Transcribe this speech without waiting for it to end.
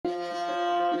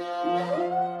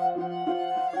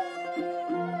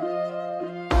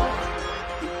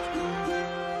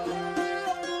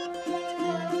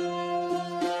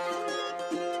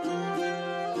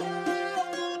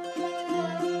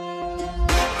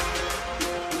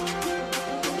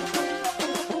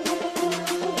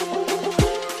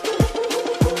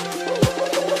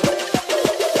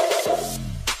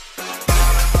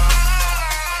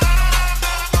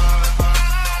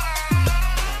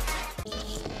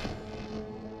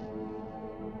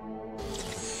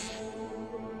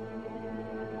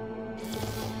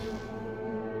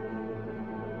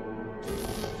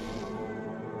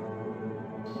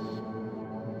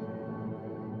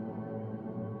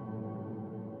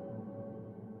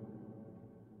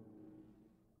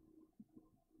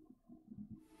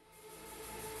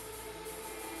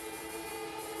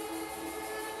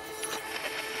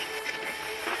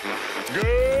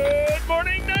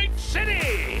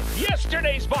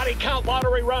Yesterday's body count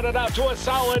lottery rounded out to a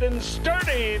solid and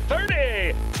sturdy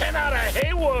 30. 10 out of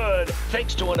Haywood,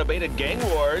 thanks to unabated gang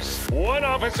wars. One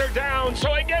officer down,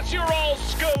 so I guess you're all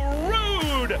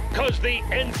screwed, cause the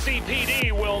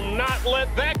NCPD will not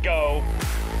let that go.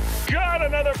 Got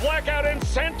another blackout in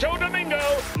Santo Domingo.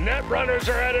 Net runners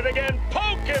are at it again,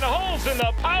 poking holes in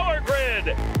the power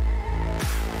grid.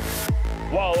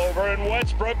 While over in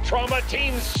Westbrook, trauma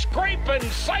teams scraping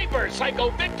cyber psycho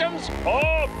victims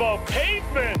off the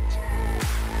pavement.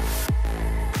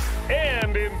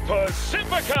 And in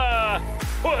Pacifica,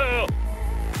 well,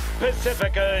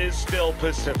 Pacifica is still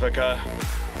Pacifica.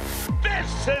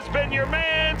 This has been your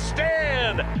man,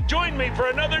 Stan. Join me for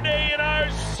another day in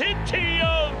our city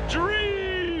of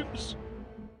dreams.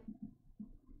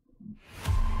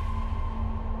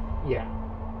 Yeah.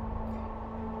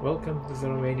 Welcome to the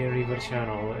Romanian River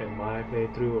channel and my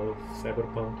playthrough of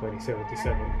Cyberpunk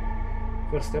 2077.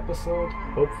 First episode,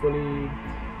 hopefully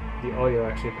the audio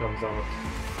actually comes out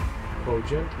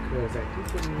cogent, because I do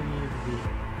believe the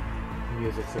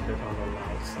music's a bit on the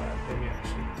loud side. Let me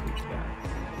actually tweak that.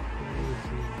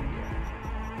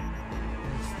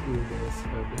 Let's do this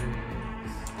a bit.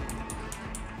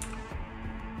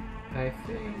 I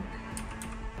think...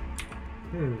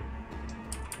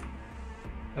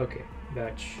 Okay.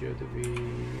 That should be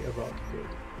about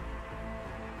good.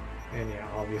 And yeah,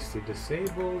 obviously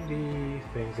disable the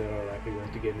things that are likely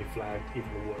going to get me flagged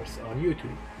even worse on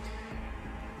YouTube.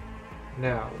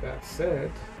 Now, that said,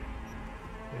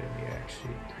 let me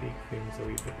actually tweak things a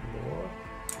wee bit more.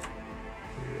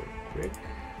 Real quick.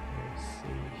 Let's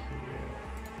see here.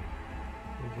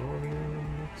 Volume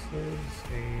mixers,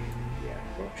 and yeah, I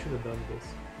probably should have done this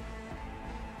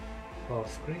off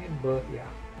screen, but yeah.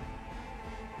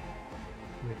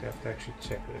 We'd have to actually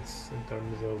check this in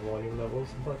terms of volume levels,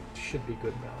 but should be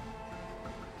good now.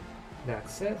 That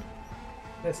said,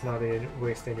 let's not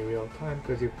waste any real time,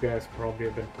 because you guys probably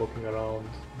have been poking around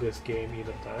this game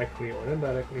either directly or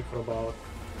indirectly for about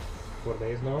 4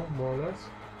 days now, more or less.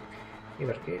 In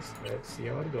either case, let's see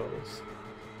how it goes.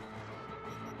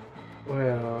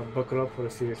 Well, buckle up for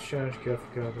a serious challenge, careful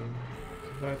gathering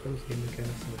items, give me kind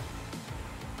of smooth.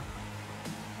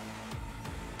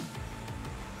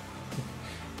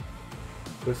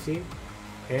 Pussy,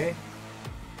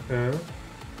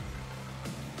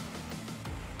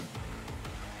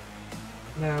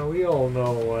 Now we all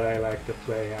know what I like to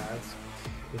play as.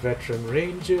 Veteran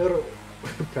Ranger,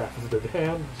 Path of the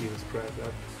Damned, Jesus Christ,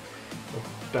 that's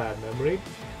a bad memory,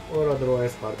 or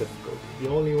otherwise hard difficulty. The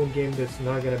only one game that's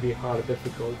not gonna be hard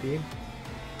difficulty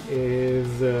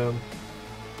is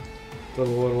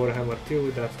Total War Warhammer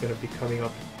 2, that's gonna be coming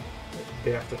up the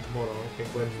day after tomorrow, I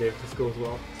think Wednesday if this goes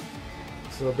well.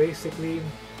 So basically,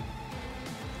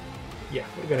 yeah,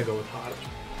 we're gonna go with hard.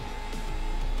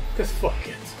 Cause fuck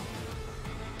it.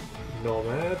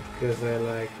 Nomad, cause I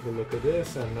like the look of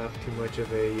this. I'm not too much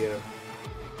of a,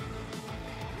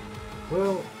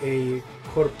 well, a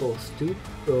corpo stoop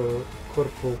or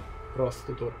corpo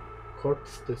prostitute or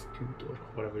corpse destitute or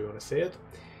whatever you want to say it.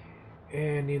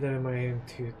 And neither am I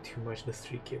into too much the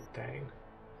street kid thing.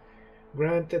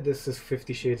 Granted, this is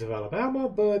 50 Shades of Alabama,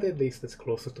 but at least it's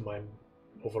closer to my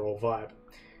overall vibe.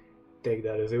 Take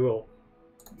that as you will.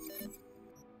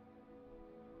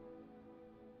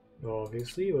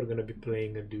 Obviously, we're gonna be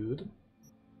playing a dude.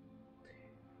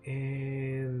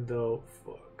 And oh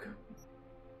fuck.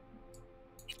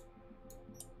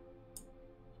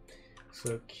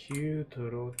 So Q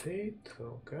to rotate,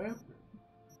 okay.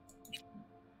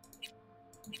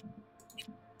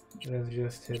 Let's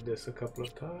just hit this a couple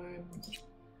of times.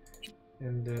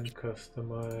 And then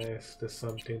customize to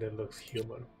something that looks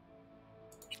human.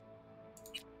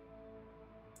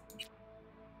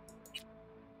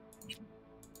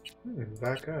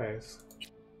 Black eyes.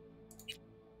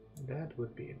 That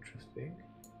would be interesting.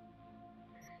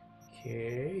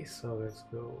 Okay, so let's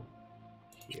go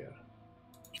here.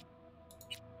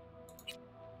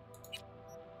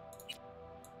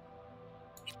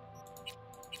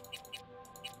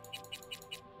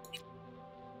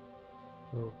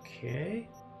 Okay.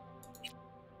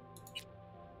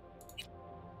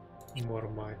 More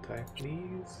my type,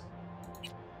 please.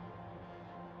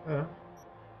 Yeah,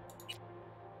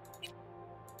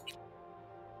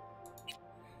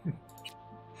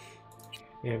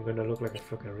 I'm gonna look like a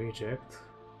fucking reject.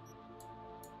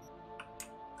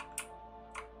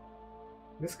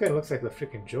 This guy looks like the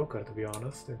freaking Joker, to be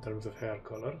honest, in terms of hair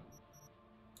color.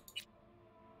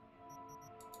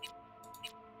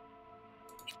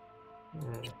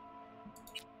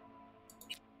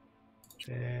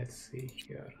 Let's see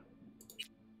here.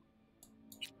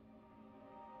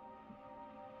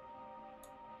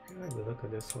 I like the look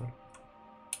of this one.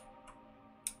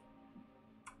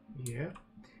 Yeah.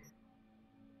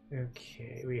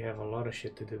 Okay, we have a lot of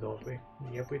shit to do, don't we?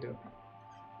 Yep, we do.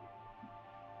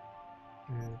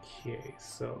 Okay,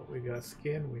 so we got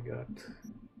skin, we got...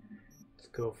 Let's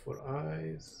go for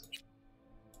eyes.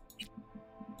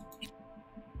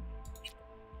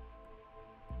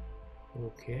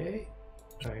 Okay,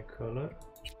 eye color.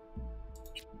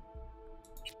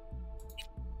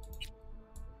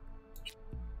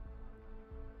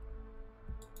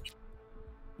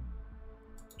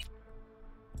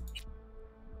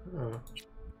 Huh.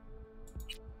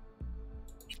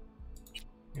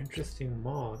 Interesting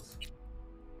mods.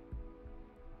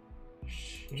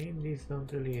 Shame these don't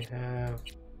really have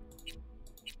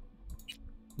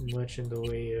much in the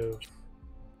way of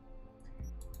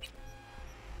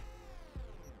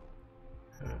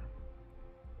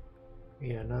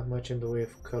yeah, not much in the way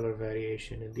of color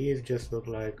variation, and these just look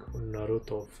like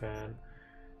Naruto fan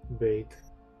bait.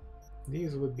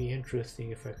 These would be interesting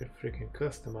if I could freaking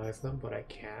customize them, but I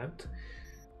can't.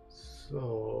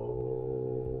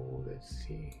 So let's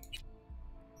see.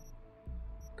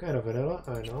 Kind of vanilla,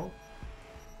 I know.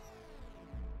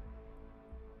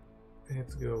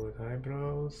 Let's go with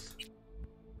eyebrows.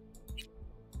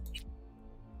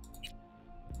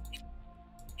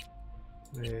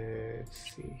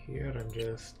 Let's see here, I'm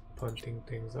just punting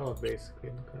things out basically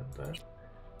in the current time.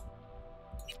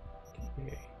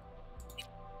 Okay.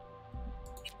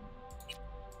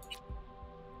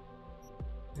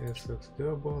 This looks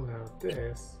doable. Now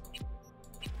this,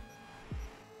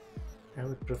 I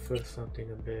would prefer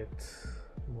something a bit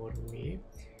more me.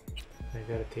 I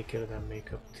gotta take care of that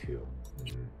makeup too.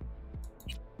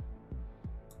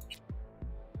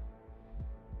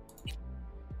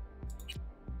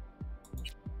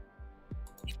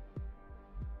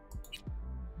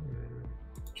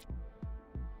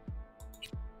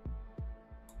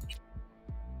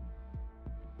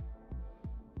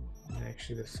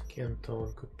 Actually, the skin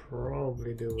tone could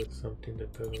probably do with something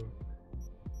that doesn't.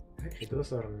 Actually,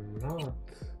 those are not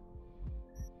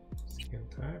skin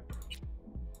type.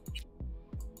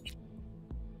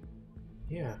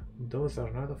 Yeah, those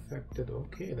are not affected.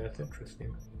 Okay, that's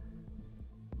interesting.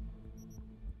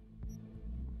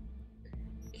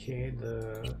 Okay,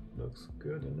 the looks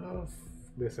good enough.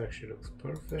 This actually looks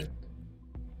perfect.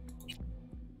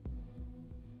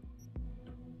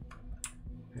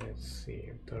 Let's see,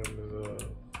 in terms of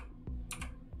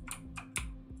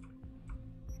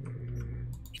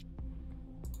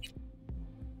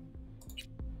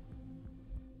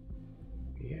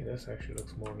yeah, this actually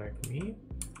looks more like me.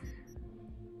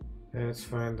 Let's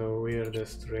find the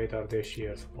weirdest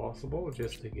retardation as possible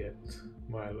just to get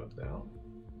my look down.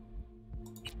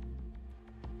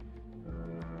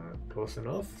 Close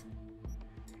enough.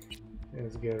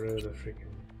 Let's get rid of the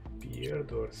freaking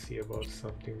beard or see about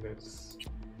something that's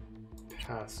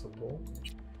passable.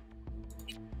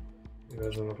 It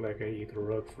doesn't look like I eat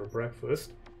rug for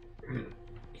breakfast.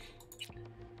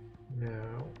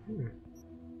 Now,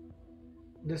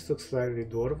 this looks slightly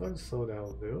dwarven, so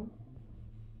that'll do.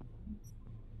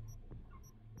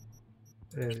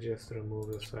 Let's just remove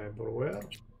the cyberware,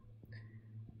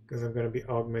 because I'm gonna be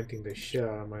augmenting the shit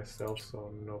out of myself,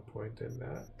 so no point in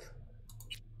that.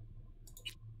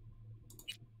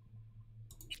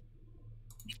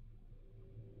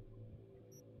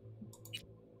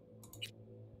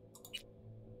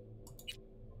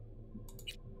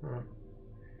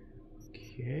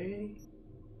 Okay.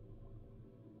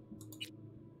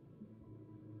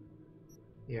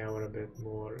 Yeah, I want a bit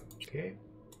more. Okay.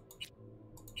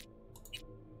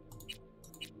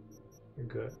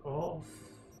 Good. Off.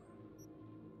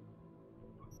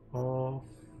 Off.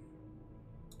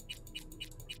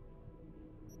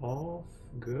 Off.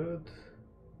 Good.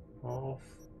 Off.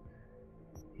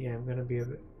 Yeah, I'm gonna be a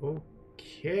bit.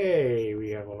 Okay, we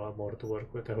have a lot more to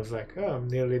work with. I was like, oh, I'm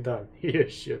nearly done. Yeah,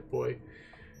 shit, boy.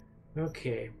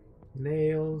 Okay,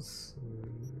 nails.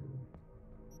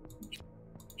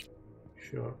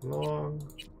 Short, long.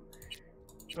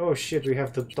 Oh shit, we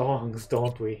have the dongs,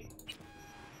 don't we?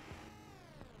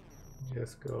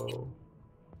 Just go.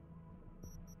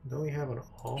 Don't we have an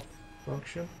off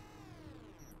function?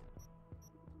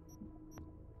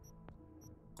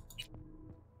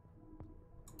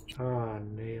 Ah,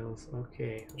 nails.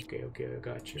 Okay, okay, okay, I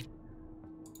got you.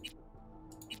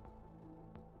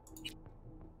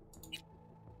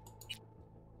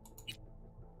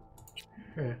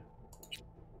 Huh.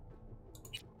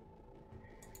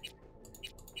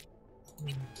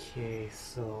 Okay,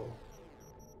 so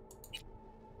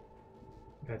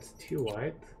that's too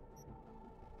white.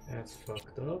 That's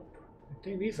fucked up. I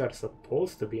think these are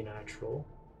supposed to be natural.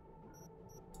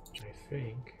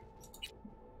 think.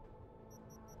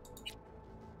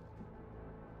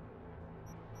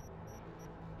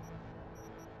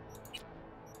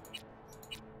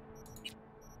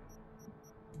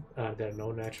 Are there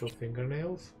no natural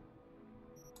fingernails?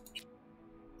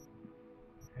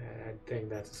 I think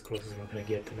that's as close as we're gonna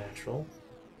get to natural.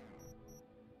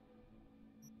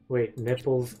 Wait,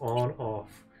 nipples on,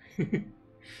 off.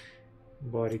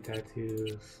 Body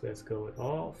tattoos, let's go with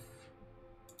off.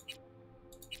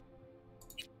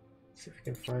 See if we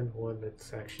can find one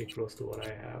that's actually close to what I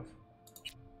have.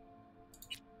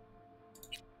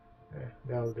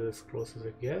 That'll do as close as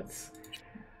it gets.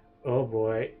 Oh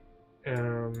boy.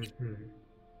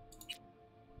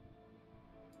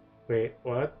 Wait,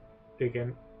 what?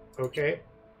 Again? Okay.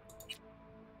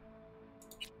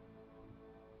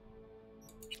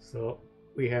 So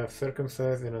we have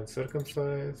circumcised and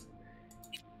uncircumcised.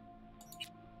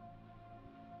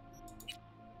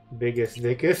 Biggest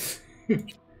dickest.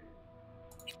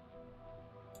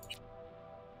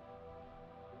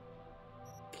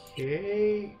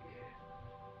 Okay.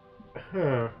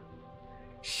 Huh.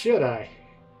 Should I?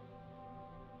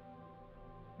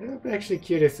 I'm actually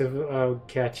curious if I'll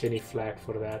catch any flack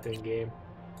for that in game.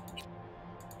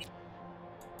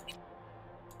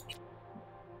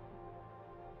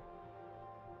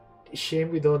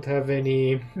 Shame we don't have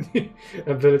any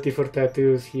ability for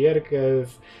tattoos here,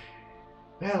 because,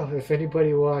 well, if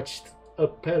anybody watched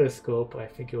Up Periscope, I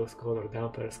think it was called, or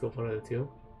Down Periscope, one of the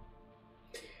two,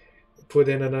 put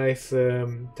in a nice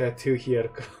tattoo here.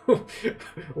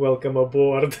 Welcome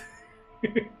aboard.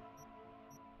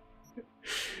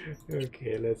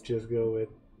 Okay, let's just go with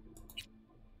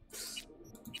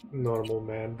normal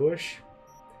man bush.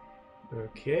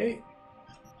 Okay.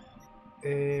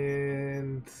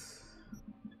 And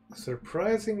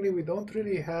surprisingly, we don't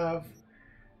really have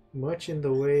much in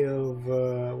the way of,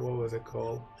 what was it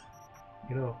called?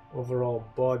 You know, overall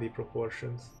body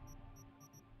proportions.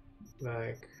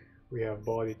 Like, we have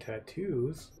body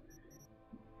tattoos.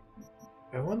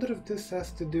 I wonder if this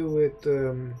has to do with,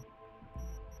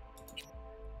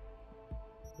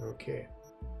 okay.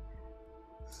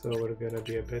 So we're gonna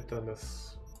be a bit on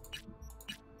this.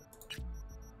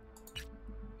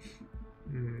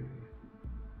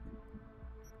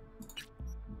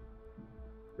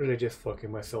 Really just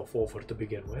fucking myself over to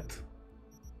begin with.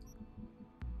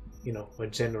 You know, a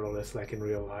generalist like in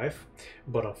real life,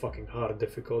 but on fucking hard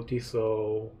difficulty,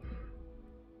 so...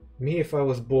 Me if I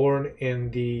was born in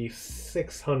the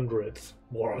 600s,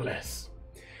 more or less.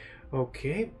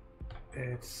 Okay,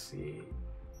 let's see.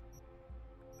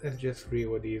 Let's just read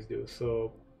what these do.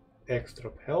 So,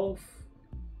 extra health,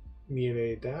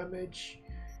 melee damage,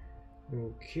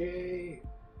 okay,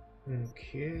 and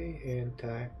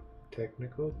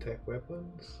technical, tech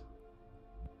weapons.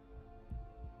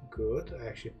 Good, I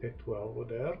actually picked well over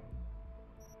there.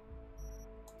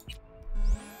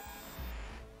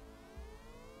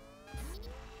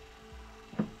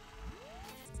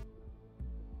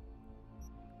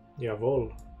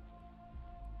 Jawohl.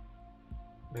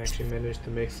 I actually managed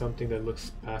to make something that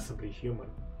looks passably human.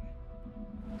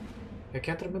 I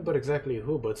can't remember exactly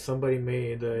who, but somebody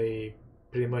made a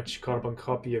pretty much carbon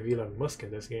copy of Elon Musk in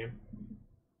this game.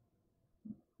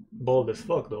 Bald as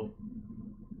fuck though.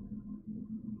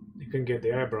 You can get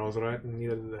the eyebrows right and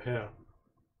neither the hair.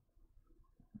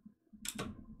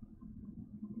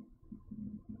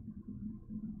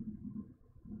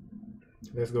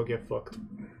 Let's go get fucked.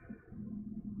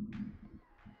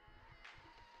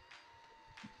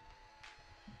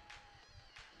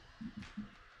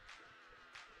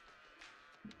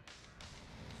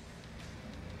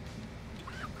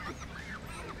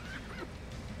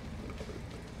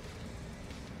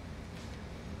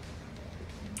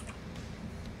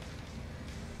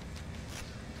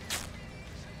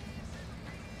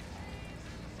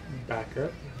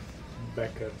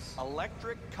 Becker's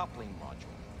electric coupling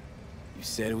module. You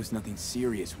said it was nothing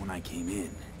serious when I came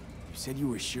in. You said you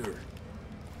were sure.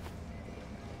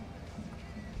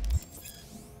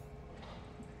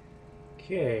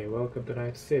 Okay, welcome to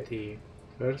Night City.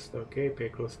 First, okay, pay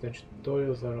close attention to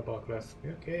tutorials, learn about classes,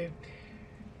 okay.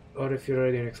 Or if you're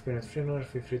already an experienced trainer,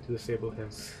 feel free to disable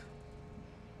his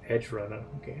Edge Runner,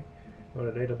 okay. Go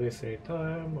to the database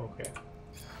anytime, okay.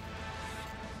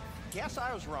 Guess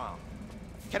I was wrong.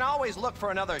 Can always look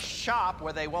for another shop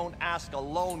where they won't ask a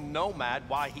lone nomad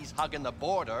why he's hugging the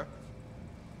border.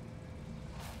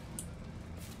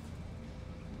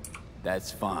 That's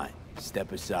fine.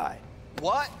 Step aside.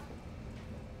 What?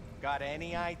 Got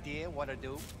any idea what to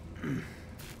do? I'm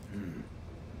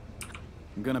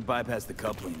gonna bypass the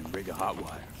coupling and rig a hot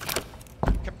wire.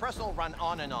 Compressor will run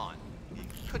on and on. It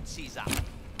could seize up.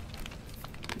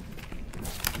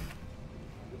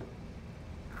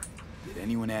 Did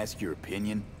anyone ask your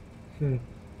opinion?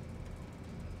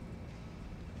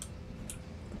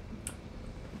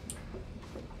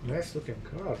 Nice looking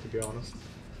car, to be honest.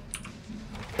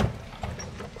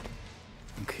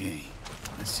 Okay,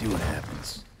 let's see what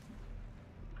happens.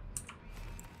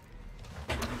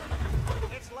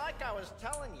 It's like I was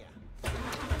telling you.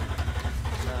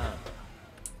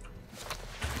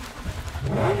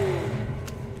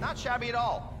 Not shabby at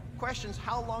all. Question's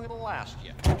how long it'll last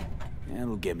you.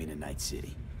 That'll get me to Night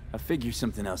City. I'll figure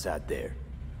something else out there.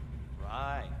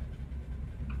 Right.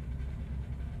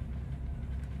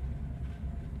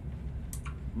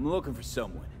 I'm looking for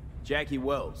someone. Jackie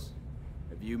Wells.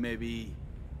 Have you maybe...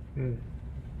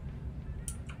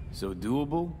 So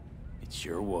doable? It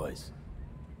sure was.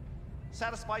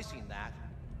 Satisficing that,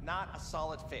 not a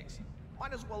solid fix.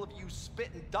 Might as well have used spit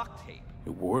and duct tape.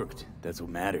 It worked. That's what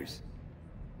matters.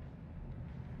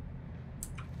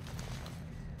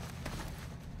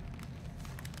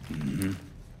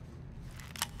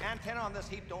 Antenna on this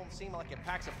heap don't seem like it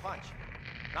packs a punch.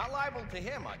 Not liable to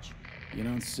hear much. You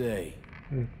don't say.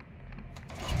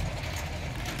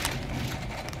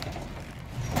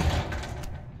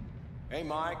 Hey,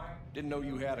 Mike. Didn't know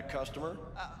you had a customer.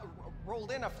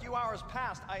 Rolled in a few hours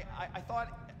past. I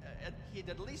thought he'd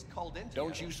at least called in to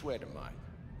Don't you sweat it, Mike.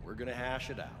 We're gonna hash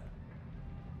it out.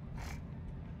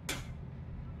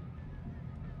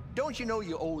 Don't you know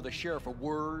you owe the sheriff a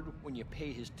word when you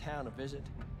pay his town a visit?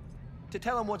 To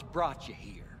tell him what's brought you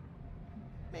here.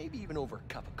 Maybe even over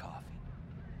a cup of coffee.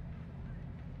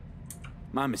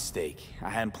 My mistake. I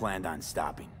hadn't planned on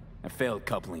stopping. A failed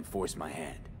coupling forced my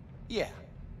hand. Yeah,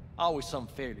 always some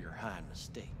failure hide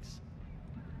mistakes.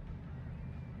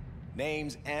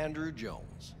 Name's Andrew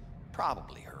Jones.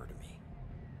 Probably heard of me.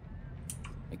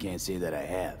 I can't say that I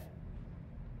have.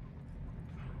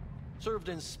 Served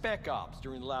in Spec Ops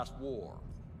during the last war.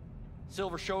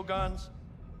 Silver Shoguns?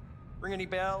 Ring any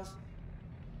bells?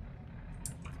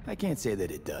 I can't say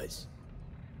that it does.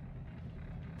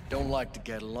 Don't like to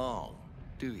get along,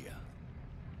 do ya?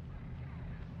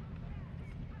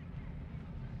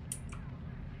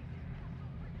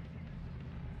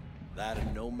 That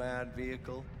a Nomad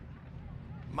vehicle?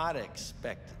 Might have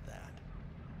expected that.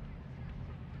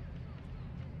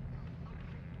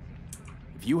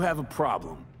 If you have a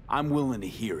problem, I'm willing to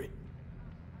hear it.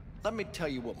 Let me tell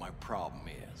you what my problem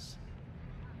is.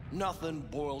 Nothing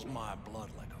boils my blood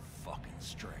like a fucking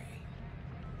stray.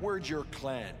 Where'd your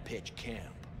clan pitch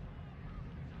camp?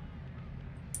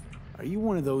 Are you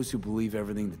one of those who believe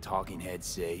everything the talking heads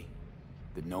say?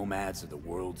 The nomads are the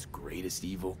world's greatest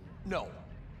evil? No.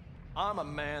 I'm a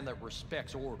man that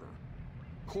respects order.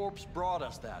 Corpse brought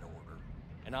us that order,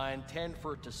 and I intend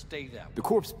for it to stay that way. The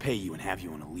corps pay you and have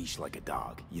you on a leash like a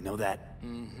dog. You know that?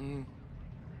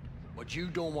 But you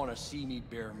don't want to see me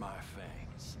bare my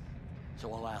fangs.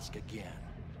 So I'll ask again.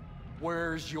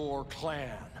 Where's your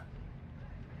clan?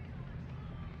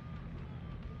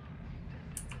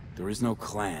 There is no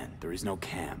clan. There is no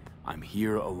camp. I'm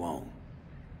here alone.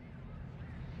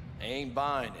 Ain't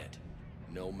buying it.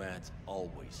 Nomads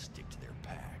always stick to their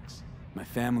packs. My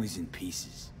family's in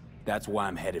pieces. That's why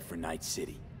I'm headed for Night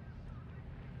City.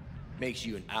 Makes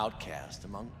you an outcast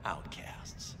among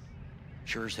outcasts.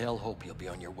 Sure as hell hope you'll be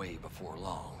on your way before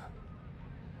long.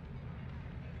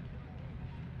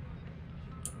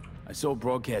 I saw a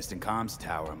broadcasting comms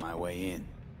tower on my way in.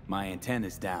 My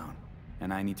antenna's down,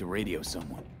 and I need to radio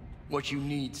someone. What you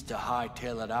need's to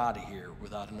hightail it out of here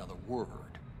without another word.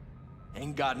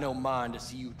 Ain't got no mind to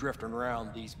see you drifting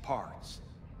around these parts.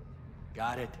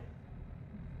 Got it?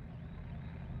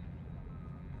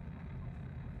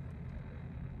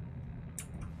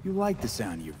 You like the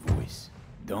sound of your voice,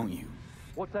 don't you?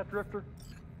 What's that, Drifter?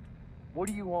 What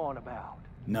are you on about?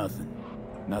 Nothing.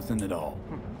 Nothing at all.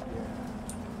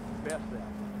 Best that.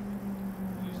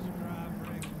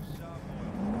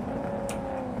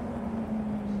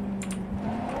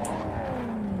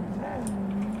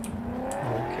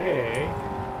 Okay.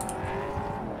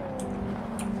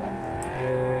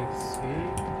 Let's see.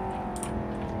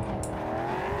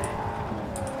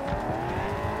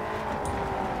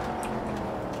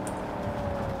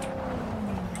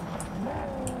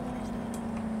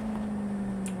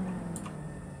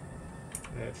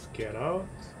 Let's get out.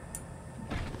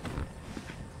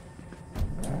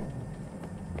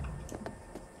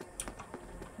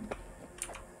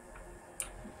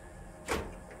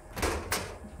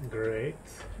 Great.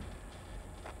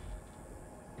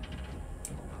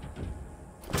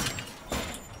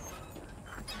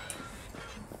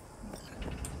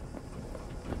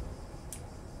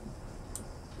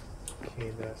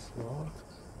 Okay, that's locked.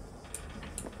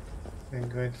 I'm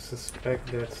going to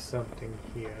suspect there's something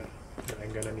here that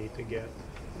I'm gonna need to get.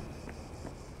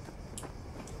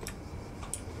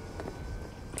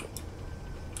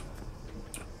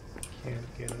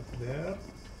 Can't get up there.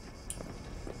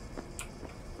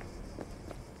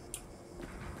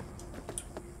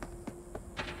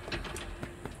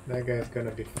 That guy's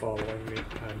gonna be following me.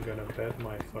 I'm gonna bet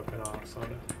my fucking ass on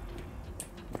it.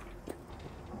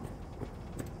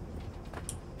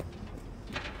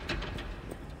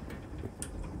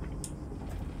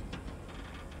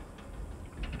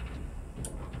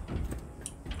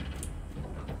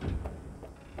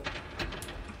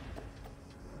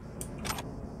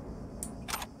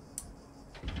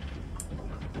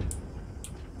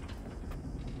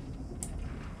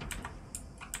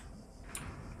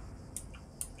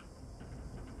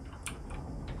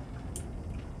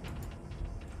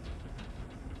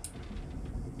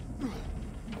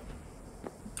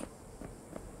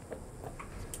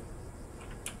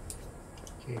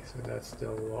 Okay, so that's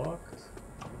still locked.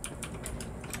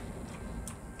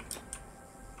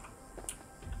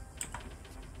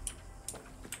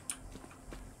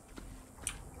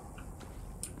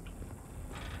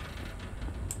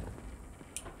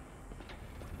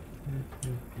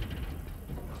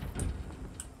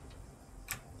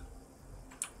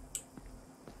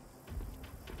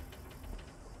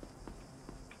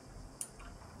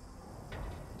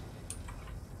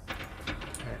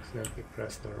 Accidentally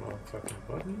pressed the wrong fucking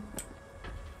button.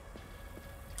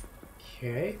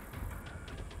 Okay.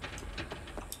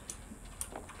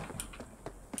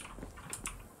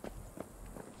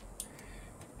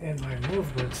 And my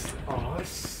movement's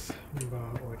off.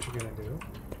 But what you gonna do?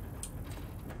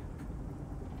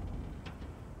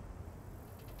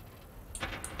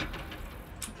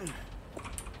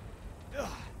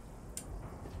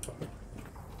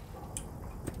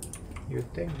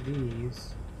 You'd think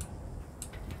these.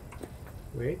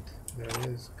 Wait, that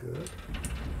is good.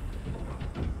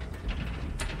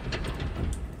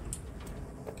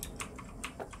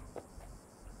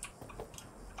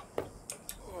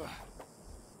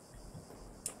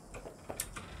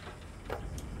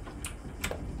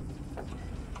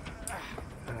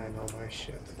 I know my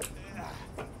shit.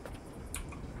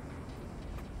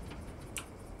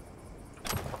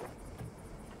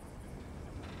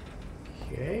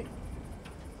 Okay.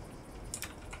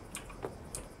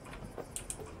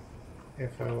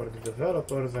 If I were the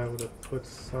developers, I would have put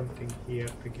something here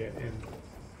to get in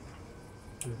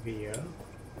via.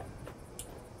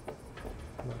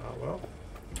 Oh well,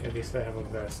 at least I have a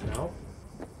vest now.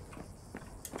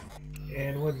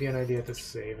 And would be an idea to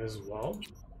save as well.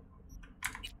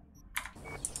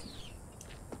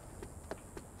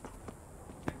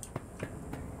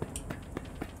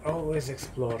 Always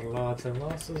explore, lots and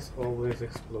losses, always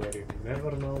explore. You never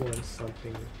know when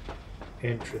something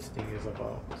interesting is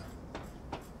about.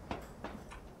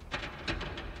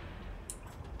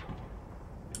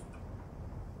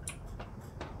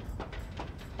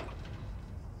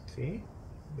 See?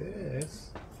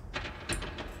 This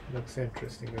looks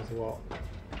interesting as well.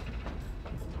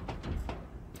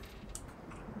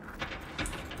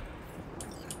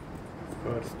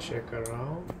 First check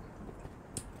around.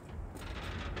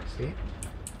 See?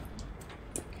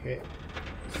 Okay,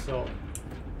 so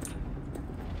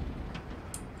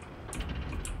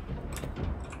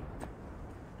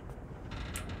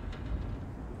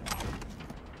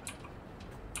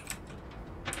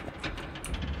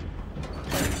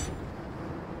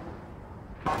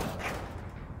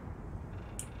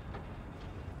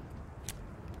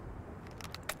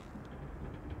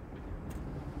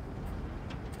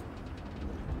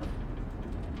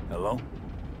Hello?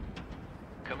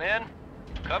 Come in.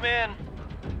 Come in.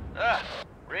 Ah,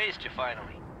 raised you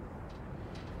finally.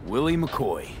 Willie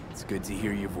McCoy. It's good to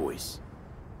hear your voice.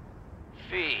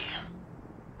 Fee.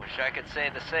 Wish I could say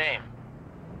the same.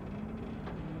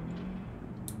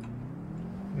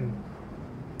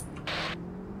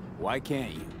 Why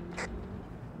can't you?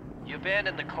 You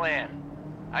abandoned the clan.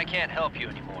 I can't help you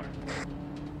anymore.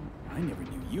 I never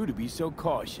knew you to be so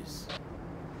cautious.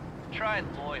 Try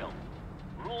loyal.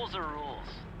 Rules are rules.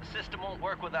 The system won't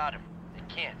work without him. It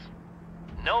can't.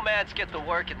 Nomads get the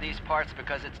work in these parts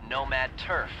because it's nomad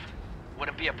turf.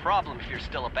 Wouldn't be a problem if you're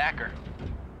still a backer.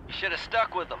 You should have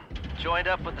stuck with them. Joined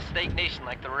up with the Snake Nation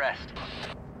like the rest.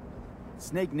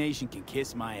 Snake Nation can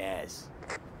kiss my ass.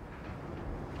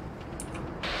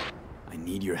 I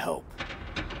need your help.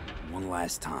 One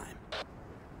last time.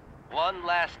 One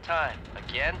last time.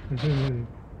 Again?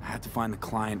 I have to find the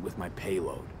client with my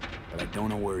payload, but I don't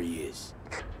know where he is.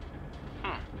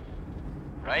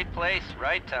 Right place,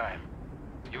 right time.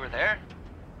 You were there?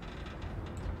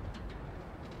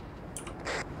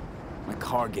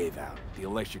 car gave out, the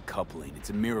electric coupling. It's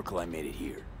a miracle I made it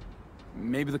here.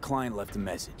 Maybe the client left a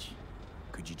message.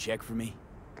 Could you check for me?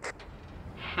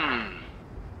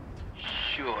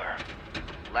 Sure.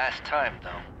 Last time,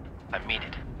 though. I mean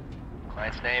it.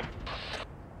 Client's name?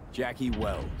 Jackie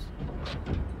Wells.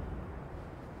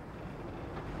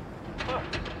 Huh.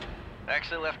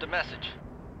 Actually left a message.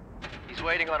 He's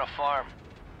waiting on a farm.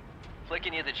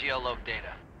 Flicking you the geolog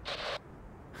data.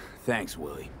 Thanks,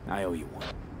 Willie. I owe you one.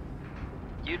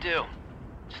 You do.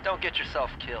 Just don't get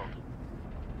yourself killed.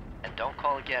 And don't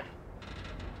call again.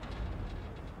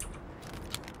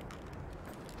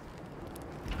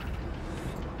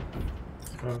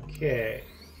 Okay.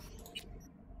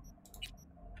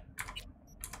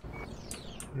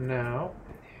 Now,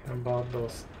 about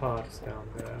those parts down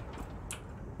there.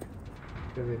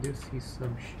 Because I do see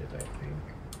some shit, I think.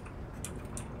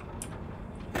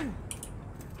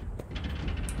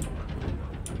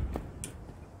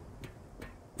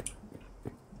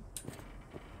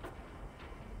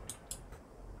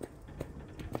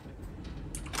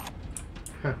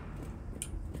 Huh.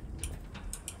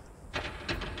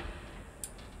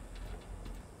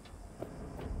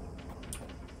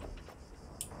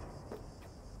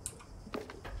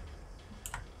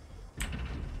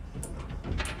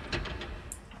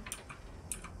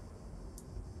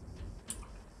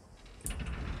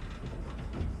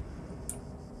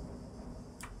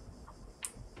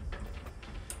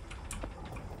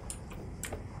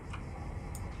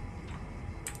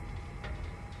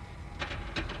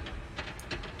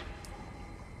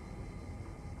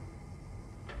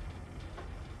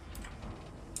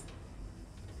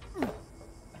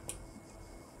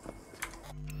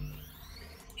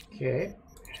 Okay,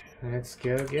 let's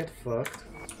go get fucked.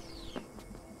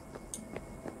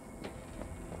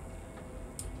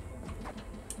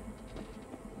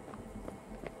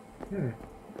 I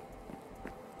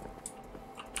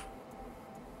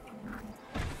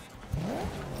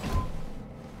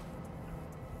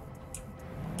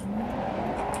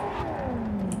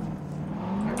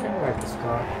kinda like this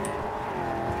car.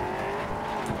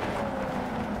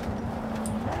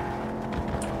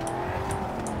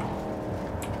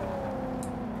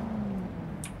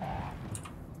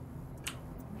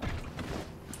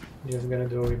 Just gonna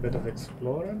do a bit of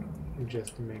exploring,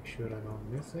 just to make sure I don't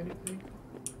miss anything.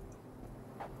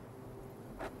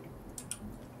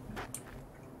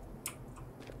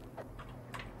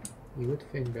 You would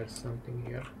think there's something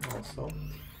here also.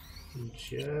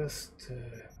 Just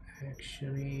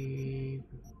actually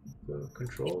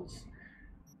controls,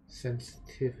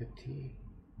 sensitivity.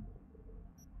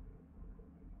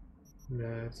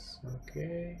 That's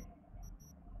okay.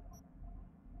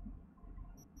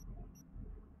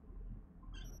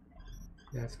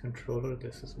 That's controller,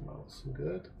 this is mouse.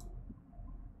 Good.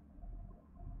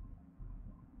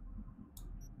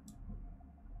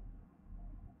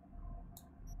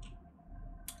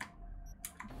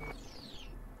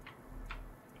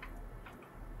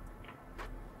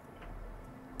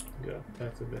 Good,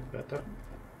 that's a bit better.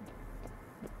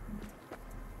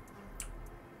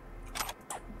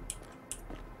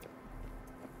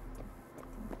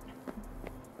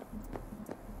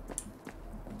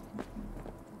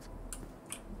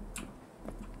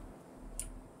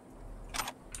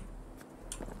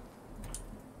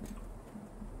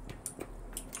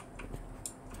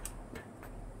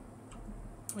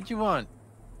 What you want?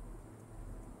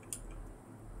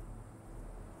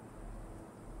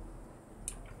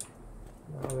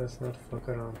 Well, let's not fuck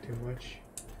around too much.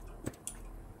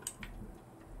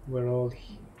 We're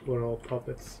all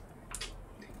puppets.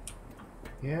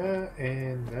 Yeah,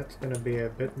 and that's gonna be a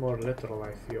bit more literal,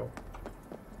 I feel,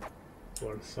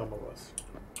 for some of us.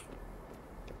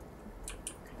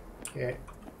 Okay.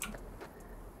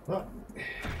 Well,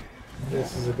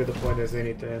 this is a good point as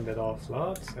any to end it off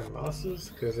lots and losses,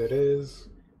 because it is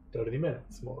 30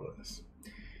 minutes, more or less.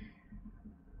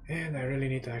 And I really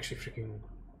need to actually freaking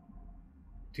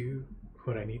do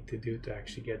what I need to do to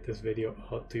actually get this video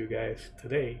out to you guys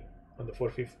today on the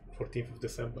 14th of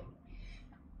December.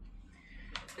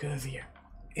 Because yeah,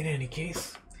 in any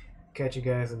case, catch you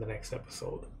guys in the next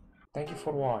episode. Thank you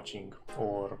for watching,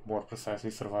 or more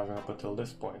precisely surviving up until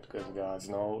this point, because guys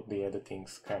know the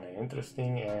editing's kinda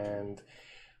interesting and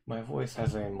my voice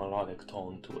has a melodic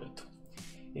tone to it.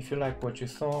 If you like what you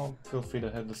saw, feel free to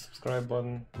hit the subscribe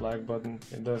button, like button.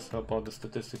 It does help out the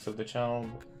statistics of the channel,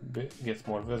 gets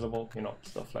more visible, you know,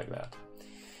 stuff like that.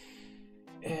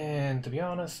 And to be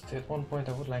honest, at one point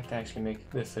I would like to actually make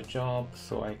this a job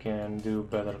so I can do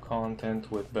better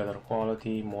content with better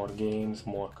quality, more games,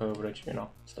 more coverage, you know,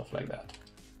 stuff like that.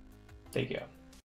 Take care.